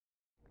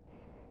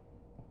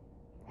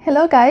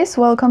Hello guys,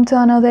 welcome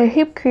to another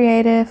hip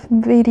creative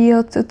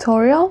video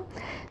tutorial.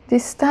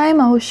 This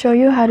time I will show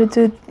you how to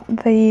do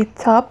the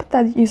top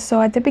that you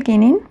saw at the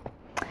beginning.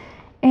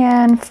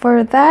 And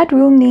for that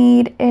we'll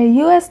need a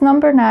US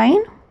number 9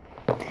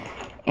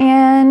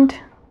 and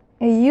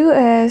a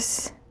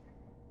US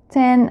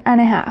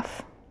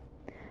 10.5.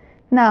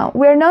 Now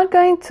we're not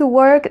going to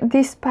work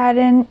this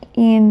pattern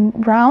in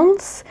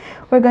rounds.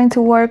 We're going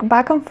to work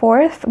back and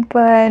forth,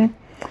 but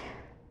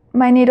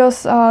my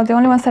needles, the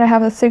only ones that I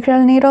have are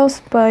circular needles,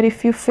 but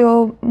if you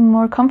feel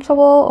more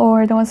comfortable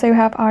or the ones that you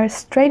have are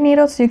straight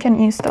needles, you can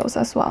use those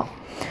as well.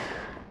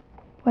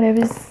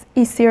 Whatever is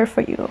easier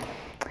for you.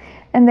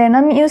 And then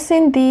I'm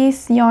using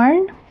this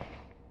yarn.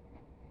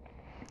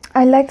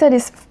 I like that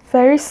it's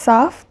very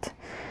soft.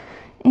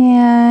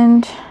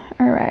 And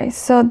alright,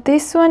 so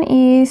this one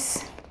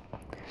is,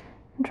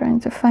 I'm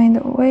trying to find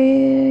the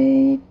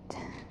weight.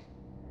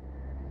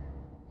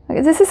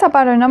 Okay, this is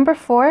about a number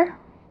 4.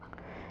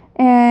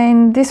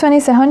 And this one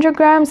is 100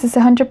 grams, it's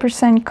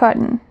 100%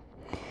 cotton.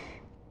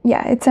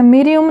 Yeah, it's a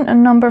medium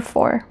number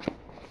 4.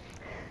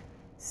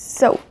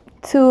 So,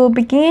 to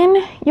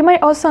begin, you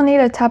might also need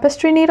a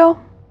tapestry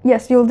needle.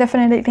 Yes, you'll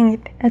definitely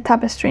need a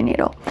tapestry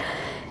needle.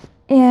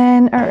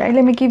 And alright,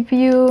 let me give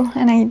you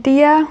an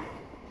idea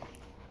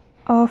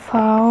of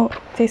how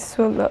this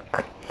will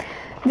look.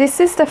 This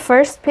is the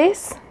first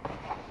piece.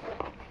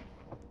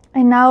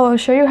 And now I'll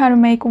show you how to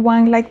make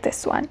one like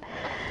this one.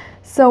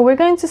 So we're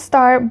going to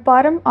start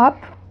bottom up.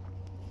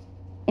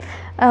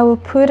 I will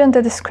put in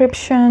the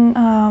description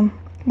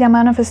the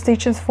amount of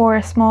stitches for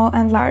small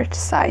and large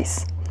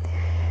size.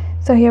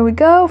 So here we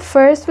go.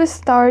 First we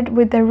start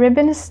with the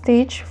ribbon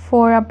stitch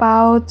for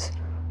about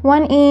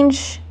 1.5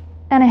 inches,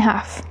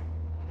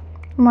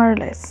 more or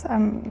less.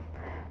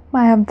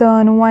 I have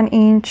done 1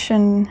 inch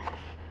and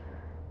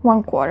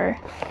 1/4.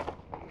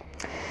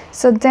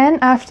 So then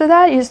after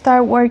that you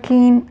start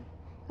working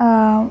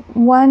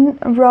one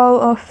row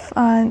of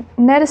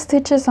net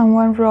stitches and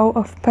one row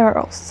of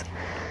purls.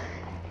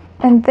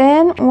 And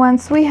then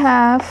once we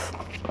have,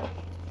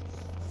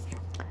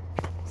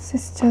 this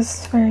is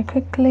just very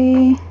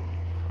quickly,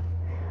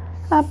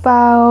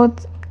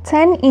 about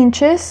 10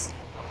 inches,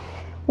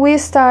 we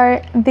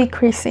start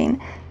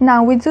decreasing.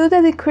 Now we do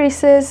the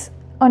decreases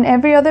on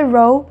every other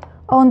row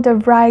on the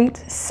right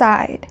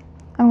side.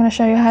 I'm going to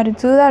show you how to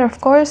do that, of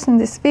course, in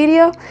this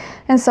video.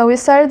 And so we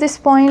start at this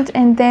point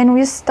and then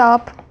we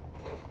stop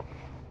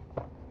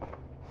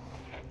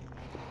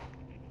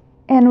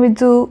and we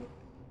do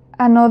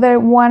another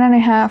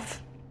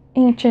 1.5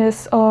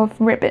 inches of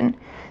ribbon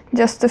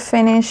just to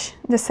finish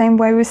the same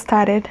way we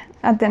started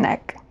at the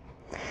neck.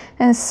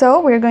 And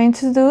so we're going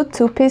to do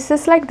 2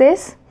 pieces like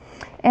this,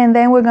 and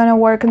then we're going to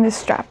work on the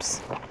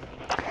straps.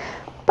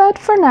 But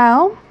for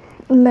now,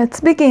 let's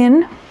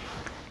begin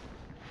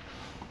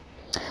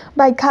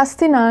by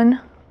casting on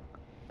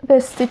the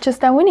stitches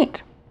that we need.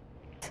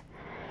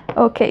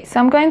 Okay, so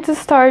I'm going to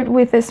start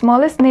with the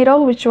smallest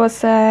needle, which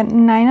was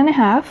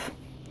 9.5.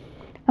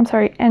 I'm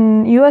sorry,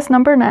 and US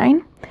number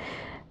 9.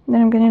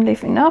 Then I'm going to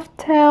leave enough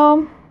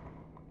tail.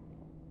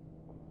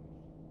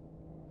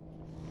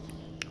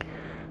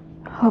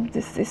 Hope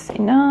this is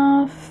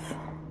enough.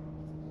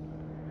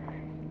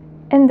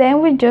 And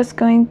then we're just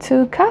going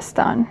to cast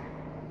on.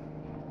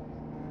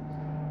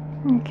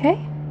 Okay.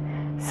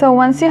 So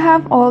once you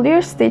have all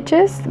your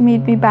stitches,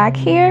 meet me back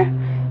here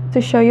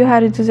to show you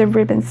how to do the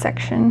ribbon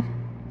section.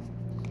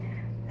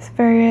 It's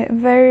very,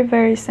 very,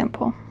 very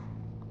simple.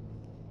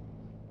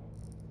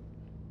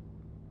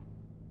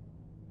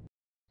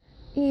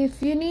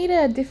 If you need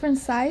a different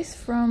size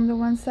from the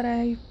ones that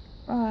I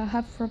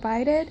have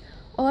provided,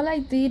 all I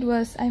did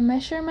was I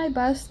measured my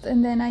bust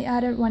and then I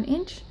added 1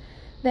 inch.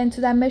 Then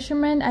to that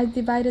measurement, I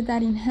divided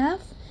that in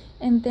half,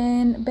 and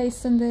then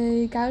based on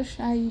the gauge,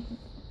 I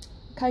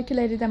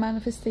calculated the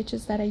amount of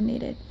stitches that I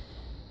needed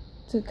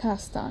to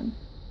cast on.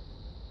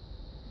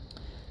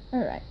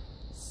 Alright,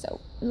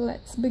 so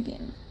let's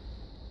begin.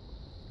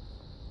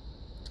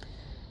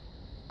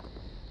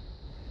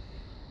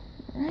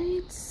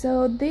 Alright,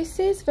 so this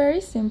is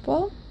very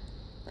simple.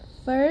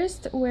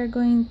 First we're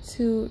going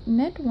to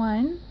net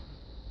 1,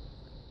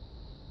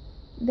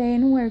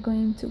 then we're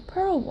going to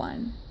purl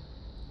 1.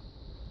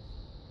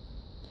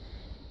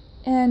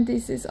 And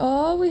this is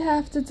all we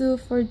have to do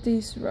for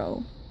this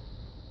row.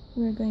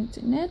 We're going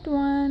to net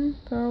 1,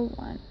 purl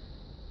 1.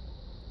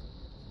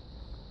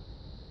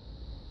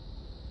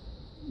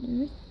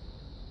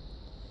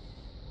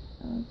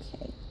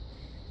 Okay,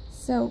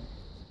 so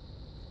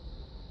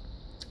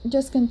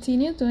just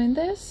continue doing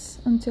this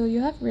until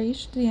you have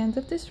reached the end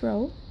of this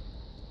row.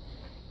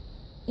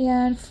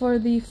 And for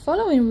the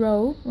following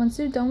row, once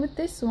you're done with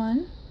this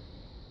one,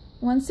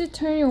 once you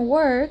turn your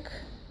work,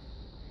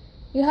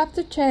 you have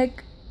to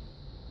check,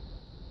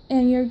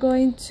 and you're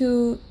going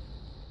to,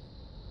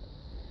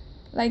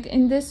 like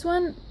in this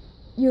one,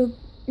 you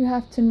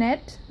have to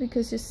net,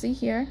 because you see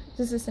here,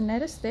 this is a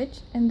net stitch,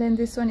 and then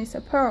this one is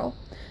a purl.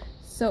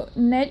 So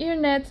net your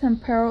nets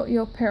and purl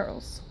your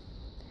purls.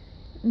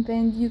 And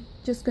then you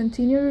just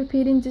continue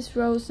repeating these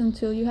rows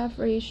until you have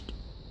reached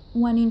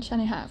 1.5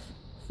 inches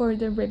for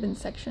the ribbon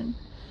section.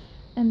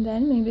 And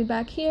then maybe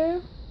back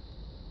here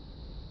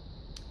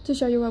to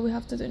show you what we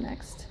have to do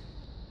next.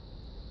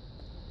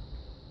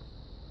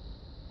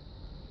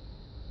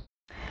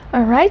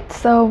 Alright,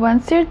 so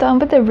once you're done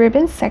with the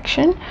ribbon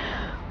section,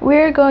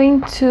 we're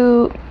going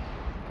to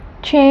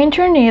change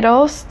your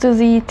needles to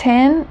the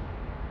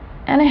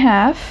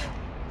 10.5,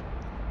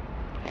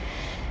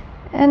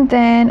 and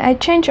then I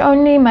change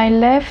only my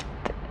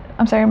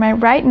my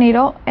right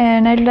needle,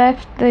 and I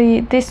left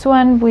this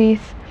one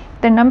with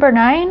the number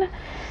 9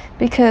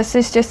 because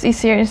it's just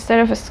easier. Instead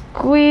of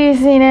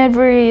squeezing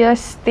every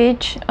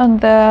stitch on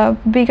the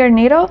bigger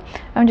needle,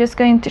 I'm just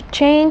going to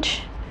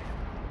change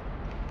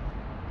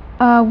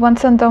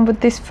once I'm done with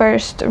this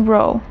first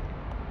row.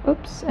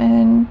 Oops,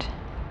 and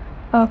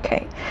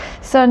okay,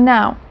 so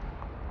now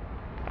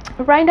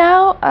right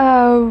now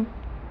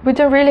we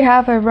don't really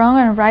have a wrong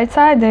and a right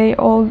side, they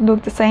all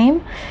look the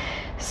same.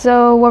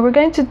 So what we're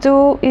going to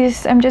do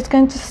is I'm just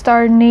going to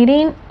start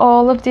knitting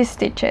all of these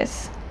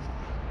stitches,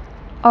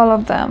 all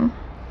of them,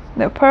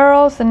 the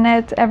purls, the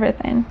net,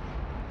 everything.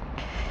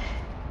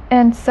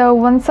 And so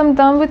once I'm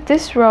done with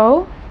this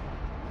row,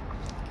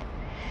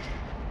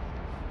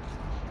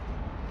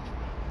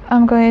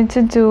 I'm going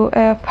to do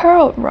a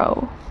purl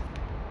row.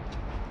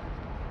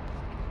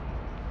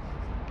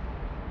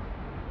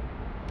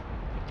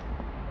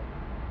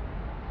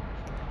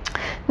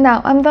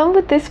 Now I'm done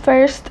with this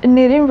first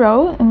knitting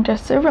row, and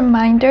just a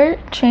reminder,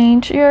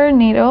 change your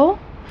needle.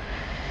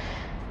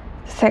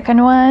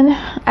 Second one,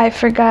 I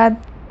forgot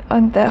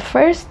on the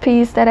first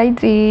piece that I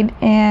did,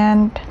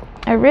 and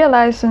I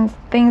realized when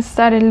things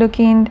started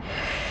looking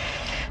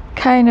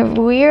kind of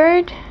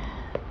weird,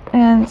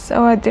 and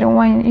so I didn't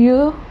want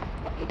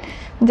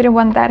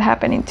that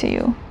happening to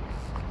you.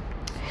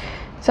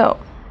 So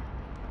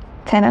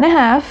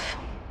 10.5,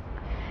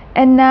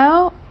 and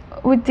now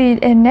we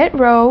did a net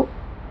row,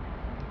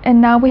 and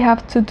now we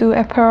have to do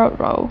a purl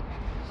row.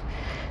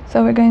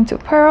 So we're going to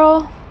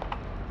purl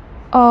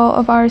all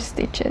of our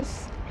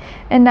stitches,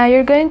 and now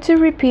you're going to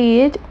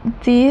repeat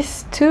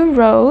these 2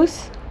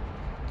 rows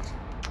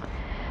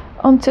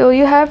until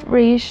you have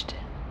reached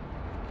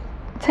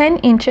 10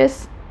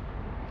 inches,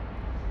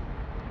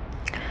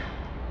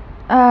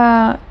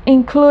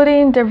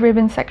 including the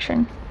ribbon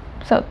section,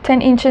 so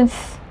 10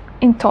 inches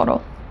in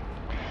total.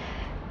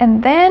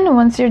 And then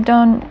once you're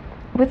done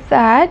with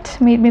that,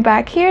 meet me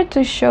back here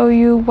to show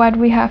you what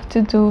we have to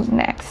do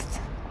next.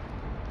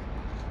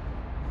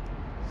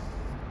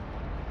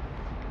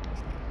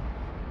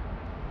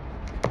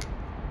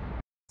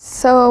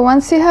 So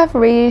once you have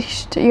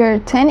reached your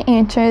 10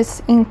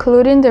 inches,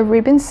 including the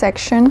ribbon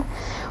section,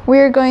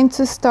 we're going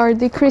to start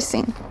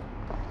decreasing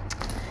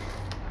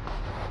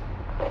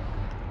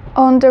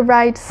on the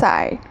right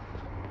side.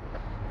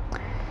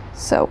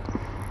 So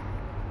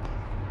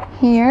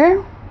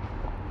here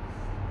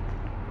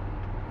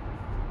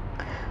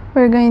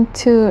we're going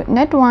to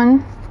net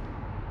 1,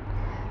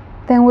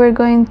 then we're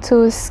going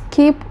to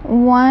skip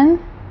 1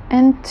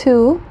 and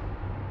 2,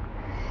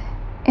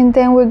 and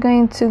then we're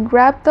going to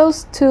grab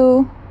those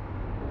 2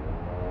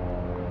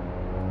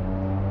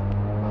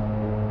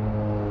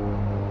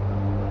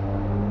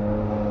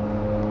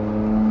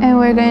 and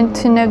we're going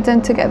to knit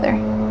them together.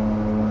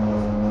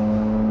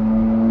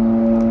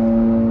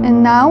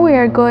 And now we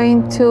are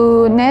going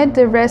to knit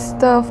the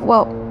rest of,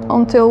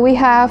 until we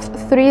have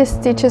 3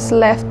 stitches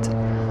left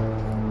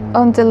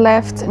on the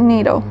left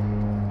needle,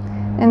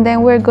 and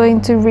then we're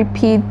going to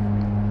repeat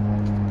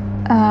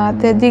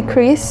the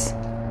decrease,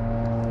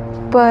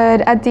 but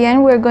at the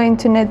end we're going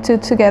to knit 2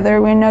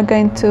 together. We're not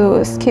going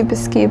to slip,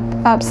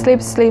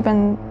 slip,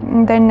 and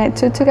then knit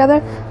 2 together.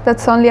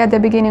 That's only at the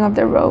beginning of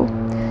the row.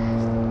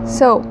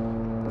 So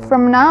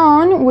from now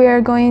on we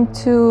are going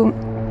to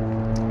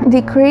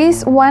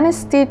decrease 1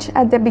 stitch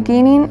at the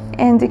beginning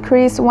and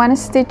decrease 1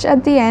 stitch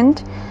at the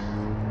end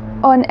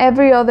on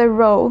every other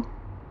row.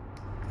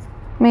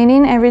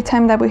 Meaning every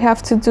time that we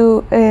have to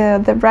do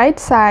the right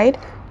side,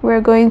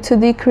 we're going to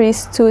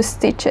decrease 2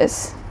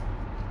 stitches.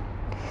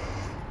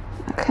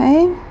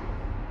 Okay,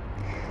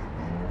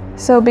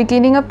 so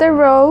beginning of the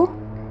row,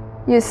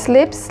 you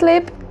slip,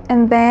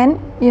 and then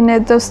you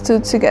knit those 2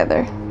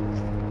 together.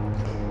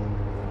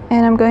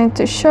 And I'm going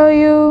to show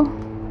you,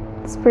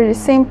 it's pretty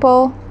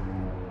simple,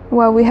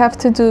 what we have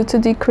to do to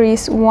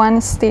decrease 1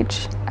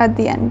 stitch at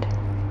the end.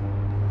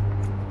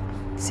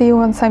 See you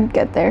once I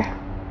get there.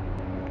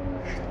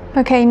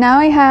 Okay, now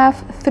I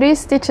have 3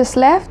 stitches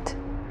left,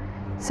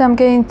 so I'm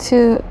going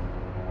to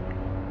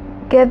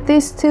get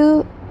these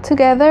 2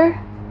 together,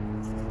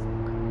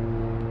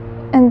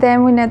 and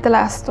then we knit the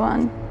last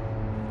one.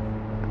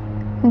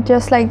 And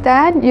just like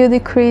that, you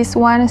decrease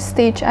 1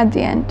 stitch at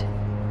the end.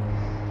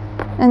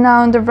 And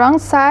now on the wrong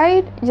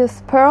side,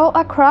 just purl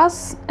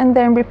across and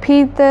then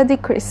repeat the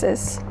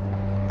decreases.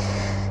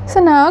 So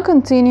now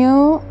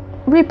continue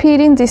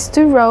repeating these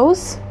 2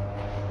 rows,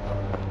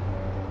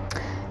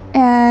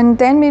 and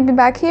then we'll be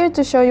back here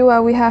to show you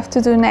what we have to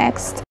do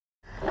next.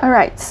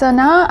 Alright, so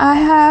now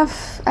I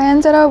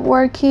ended up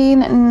working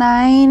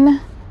 9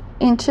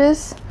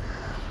 inches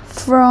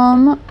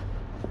from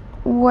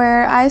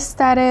where I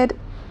started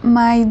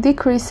my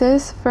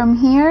decreases from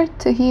here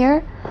to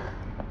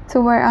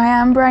where I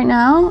am right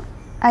now,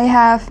 I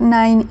have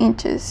 9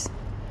 inches.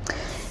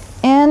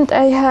 And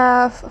I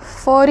have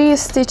 40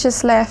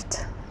 stitches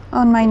left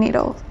on my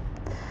needle.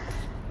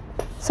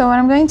 So what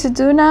I'm going to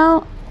do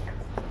now,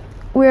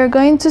 we're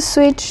going to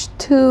switch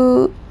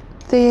to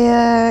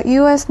the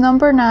US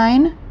number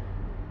 9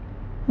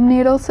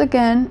 needles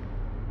again,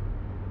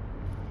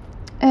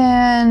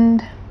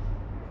 and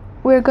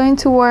we're going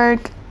to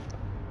work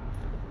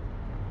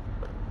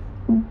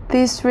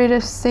this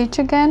rib stitch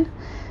again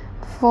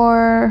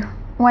for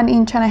 1.5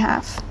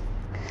 inches.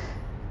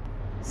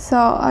 So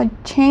I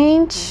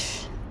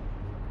change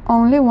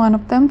only one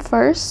of them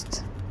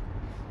first.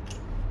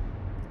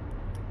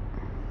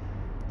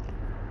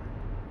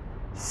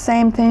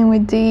 Same thing we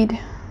did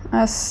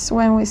as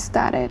when we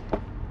started.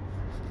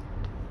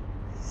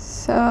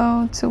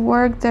 So to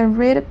work the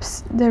rib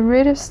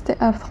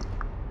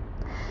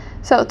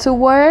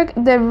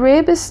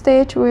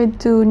stitch, we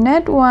do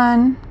net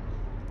 1,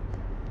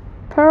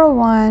 purl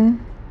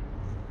 1,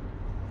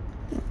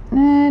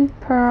 net,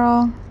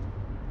 purl,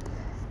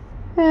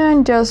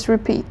 and just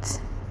repeat.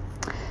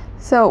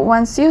 So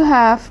once you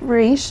have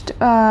reached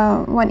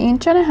 1.5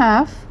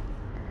 inches,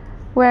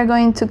 we're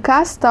going to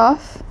cast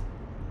off,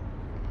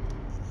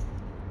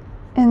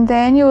 and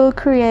then you will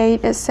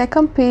create a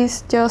second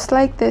piece just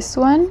like this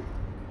one,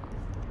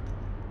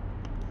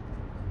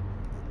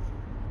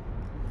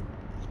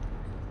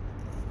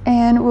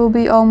 and we'll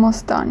be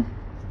almost done.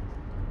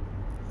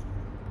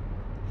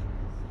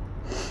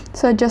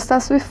 So just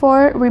as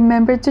before,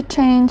 remember to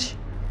change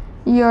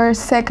your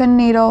second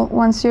needle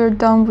once you're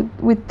done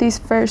with this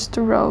first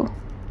row.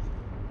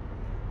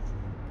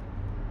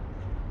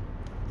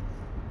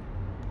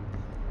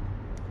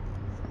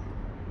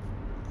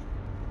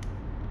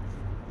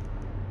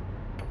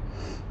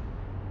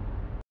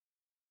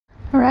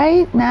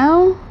 Alright,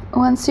 now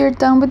once you're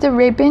done with the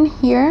ribbon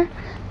here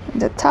at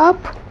the top,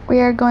 we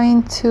are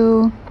going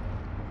to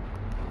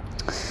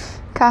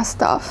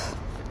cast off.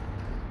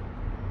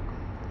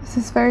 This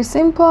is very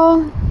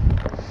simple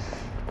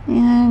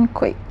and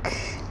quick.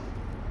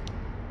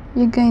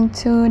 You're going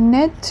to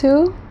net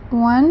 2,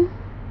 1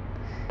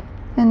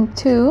 and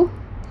 2,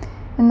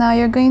 and now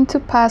you're going to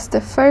pass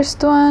the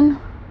first one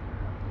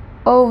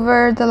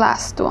over the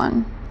last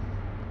one,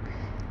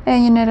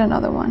 and you knit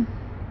another one.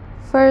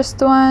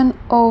 First one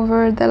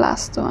over the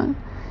last one,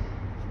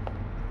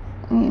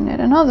 and you knit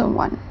another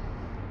one,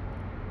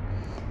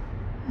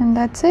 and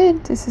that's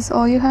it. This is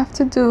all you have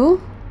to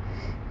do.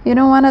 You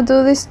don't want to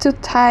do this too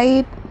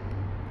tight,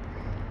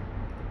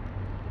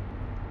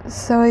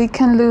 so it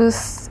can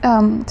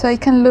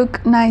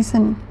look nice,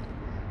 and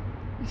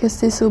because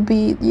this will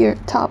be your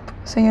top,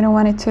 so you don't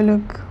want it to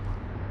look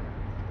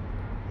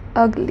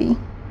ugly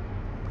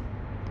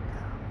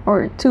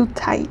or too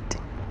tight.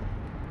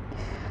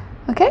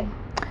 Okay,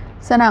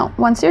 so now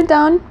once you're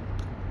done,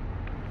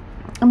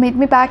 meet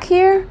me back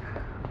here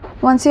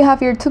once you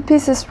have your 2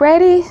 pieces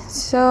ready,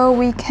 so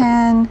we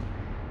can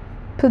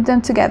put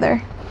them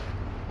together.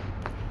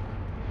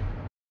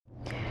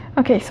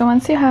 Okay, so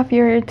once you have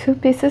your 2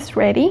 pieces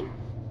ready,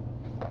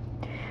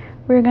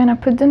 we're gonna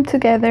put them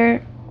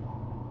together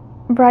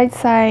right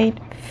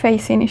side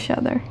facing each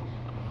other.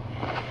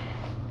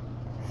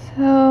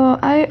 So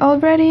I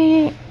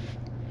already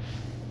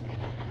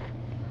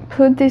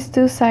put these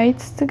 2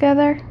 sides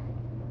together.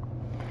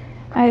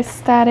 I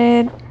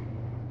started,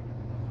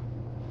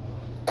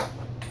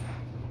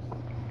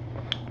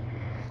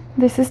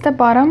 this is the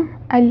bottom.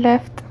 I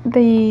left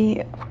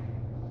the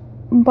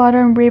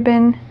bottom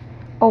ribbon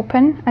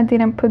open. I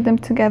didn't put them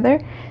together,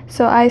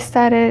 so I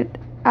started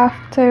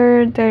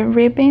after the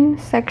ribbon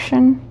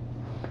section.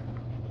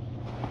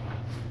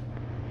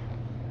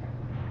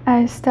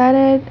 I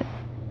started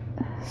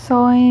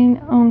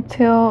sewing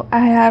until I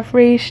have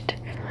reached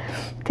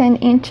 10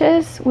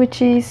 inches,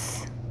 which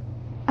is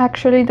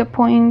actually the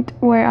point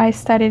where I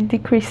started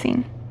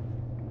decreasing,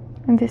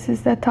 and this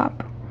is the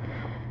top.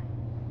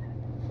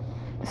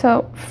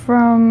 So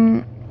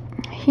from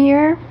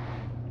here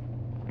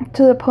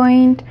to the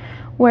point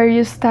where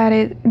you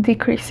started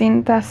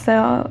decreasing, that's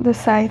the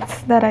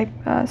sides that I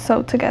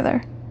sewed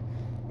together.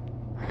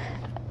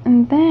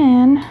 And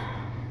then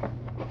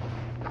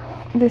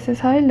this is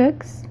how it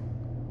looks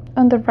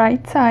on the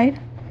right side.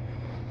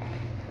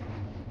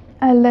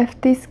 I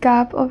left this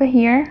gap over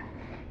here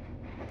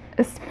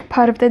as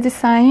part of the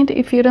design.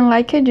 If you don't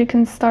like it, you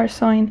can start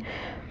sewing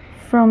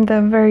from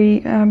the very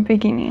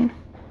beginning,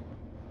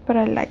 but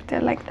I liked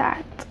it like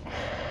that.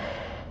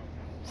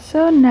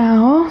 So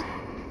now,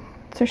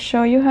 to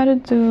show you how to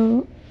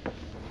do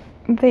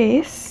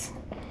this,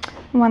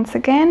 once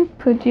again,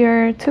 put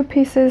your 2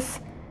 pieces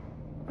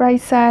right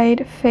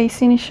side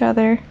facing each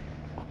other.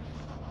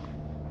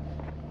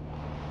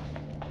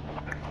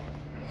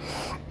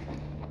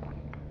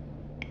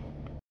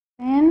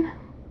 Then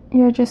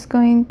you're just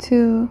going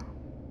to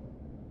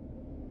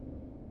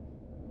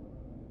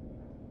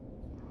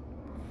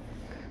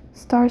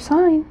start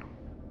sewing.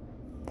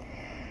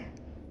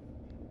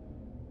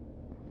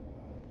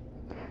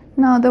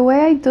 Now the way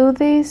I do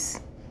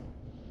this,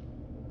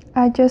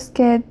 I just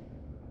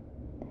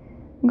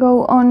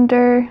go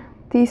under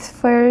this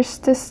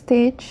first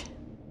stitch,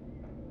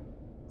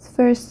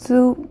 first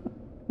two,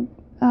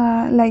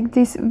 like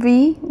this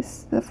V,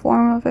 it's the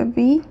form of a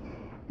V,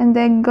 and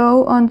then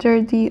go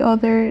under the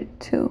other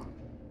two.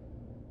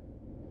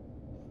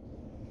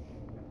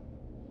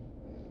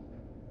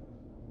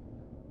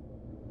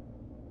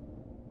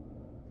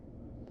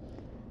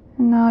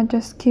 And now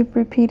just keep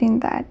repeating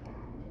that.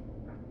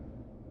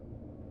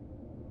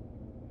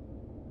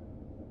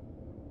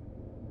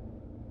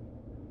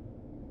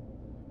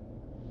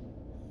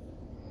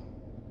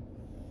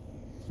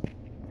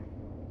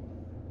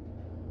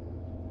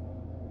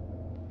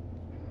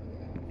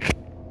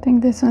 I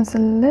think this one's a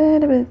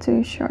little bit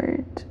too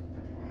short,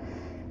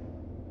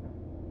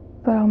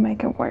 but I'll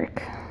make it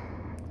work.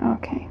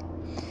 Okay,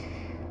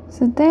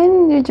 so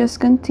then you just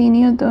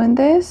continue doing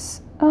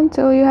this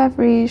until you have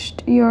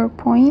reached your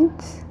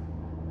point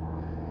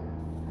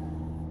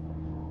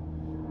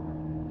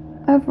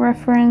of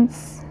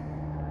reference,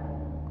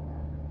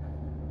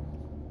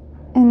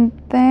 and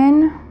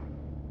then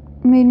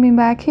meet me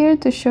back here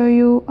to show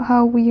you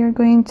how we are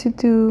going to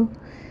do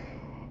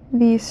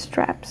these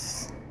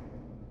straps.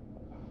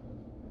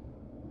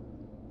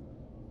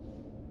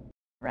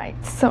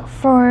 Right, so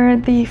for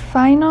the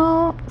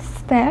final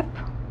step,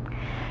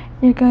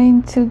 you're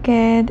going to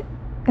get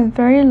a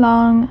very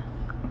long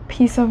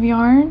piece of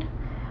yarn.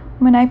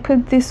 When I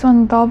put this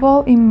one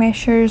double, it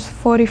measures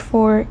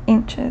 44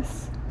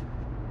 inches.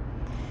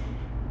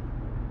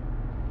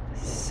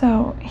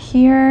 So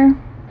here,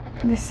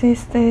 this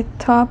is the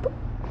top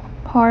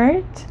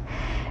part,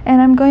 and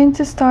I'm going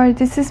to start,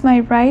 this is my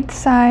right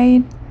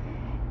side,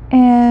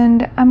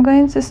 and I'm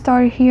going to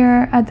start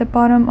here at the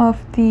bottom of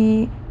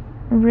the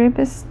rib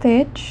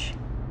stitch,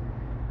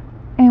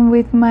 and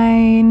with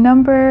my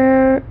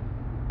number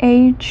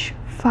H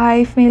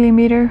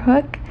 5mm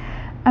hook,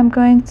 I'm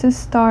going to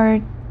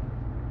start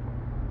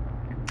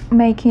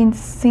making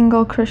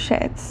single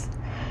crochets.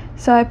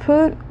 So I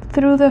put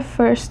through the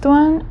first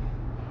one,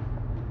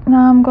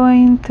 now I'm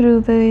going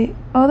through the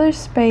other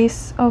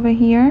space over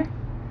here,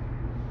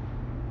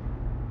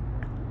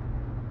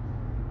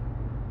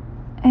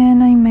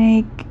 and I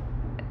make,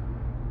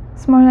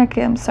 it's more like,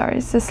 I'm sorry,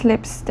 it's a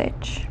slip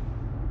stitch.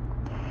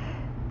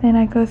 Then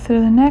I go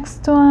through the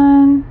next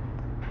one,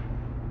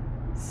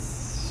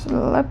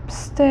 slip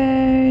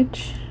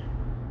stitch,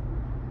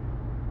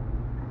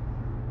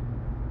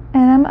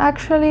 and I'm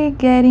actually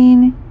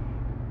getting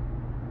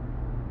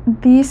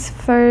these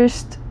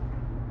first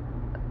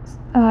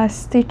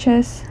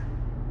stitches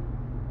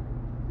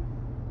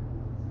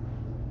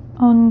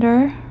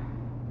under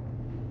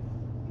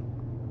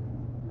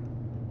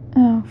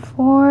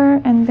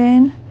 4, and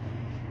then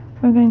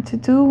we're going to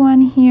do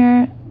one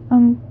here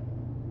on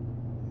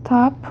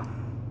top,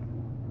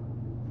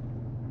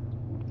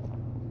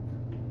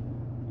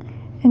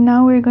 and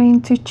now we're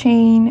going to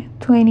chain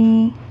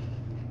 20.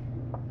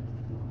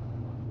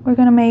 We're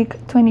gonna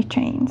make 20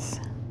 chains.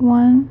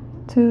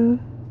 1, 2,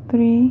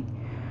 3,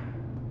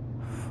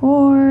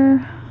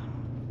 4,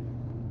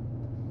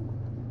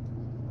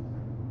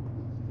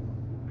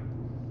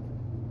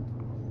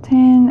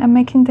 10. I'm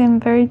making them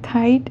very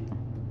tight.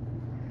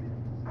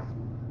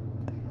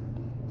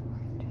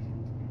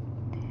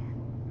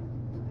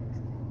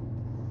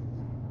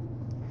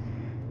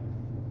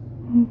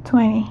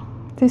 20.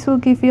 This will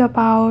give you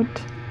about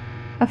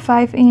a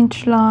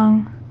 5-inch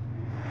long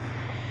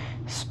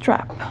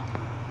strap.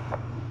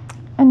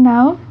 And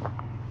now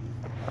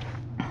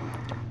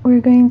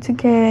we're going to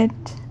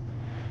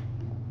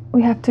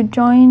we have to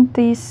join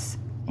this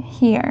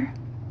here.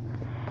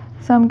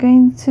 So I'm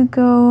going to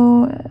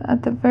go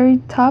at the very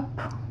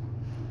top,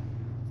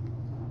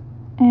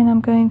 and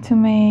I'm going to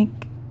make,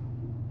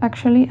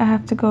 actually I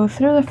have to go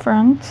through the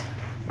front.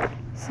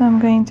 So I'm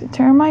going to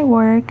turn my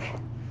work,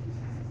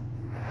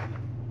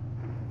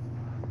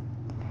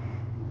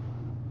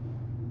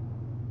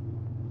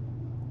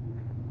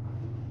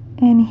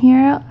 and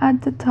here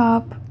at the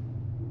top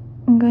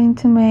I'm going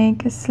to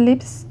make a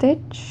slip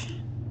stitch,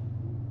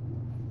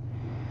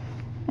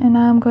 and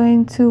I'm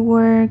going to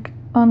work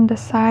on the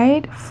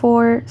side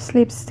 4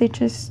 slip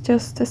stitches,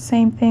 just the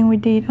same thing we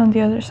did on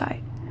the other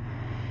side.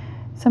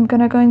 So I'm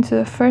gonna go into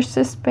the first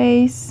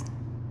space,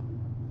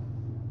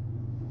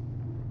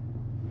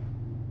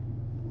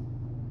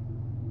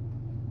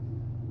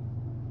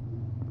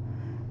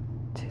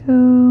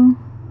 two,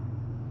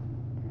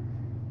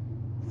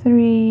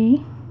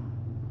 3,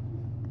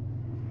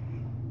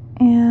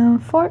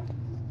 and 4.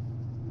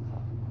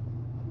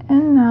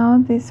 And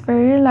now this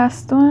very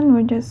last one,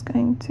 we're just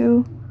going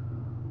to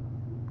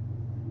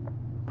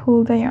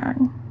pull the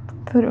yarn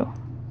through.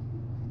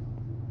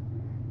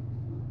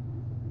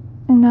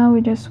 And now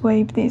we just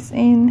wave this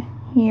in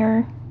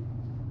here.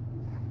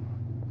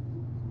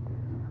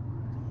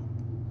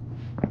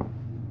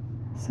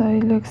 So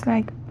it looks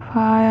like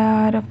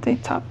part of the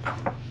top.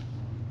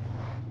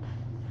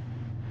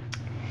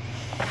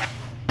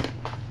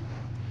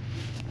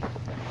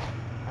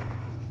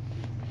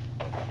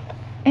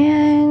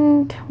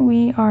 And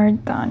we are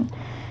done.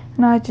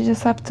 Now you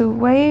just have to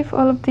wave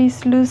all of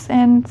these loose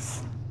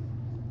ends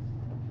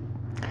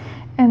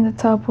and the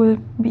top will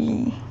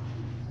be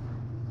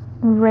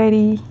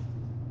ready.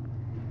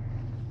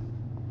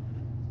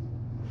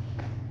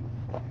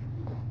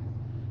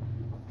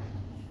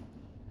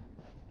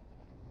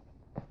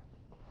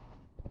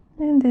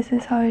 And this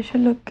is how it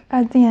should look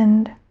at the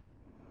end.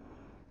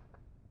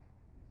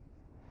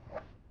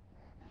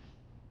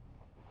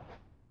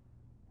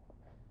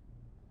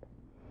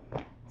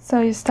 So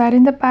you start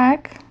in the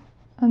back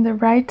on the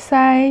right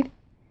side,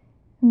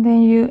 and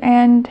then you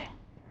end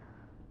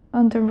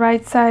on the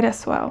right side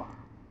as well.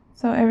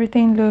 So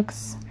everything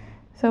looks,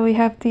 so we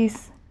have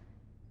these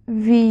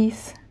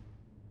V's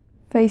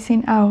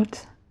facing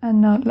out and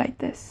not like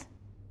this.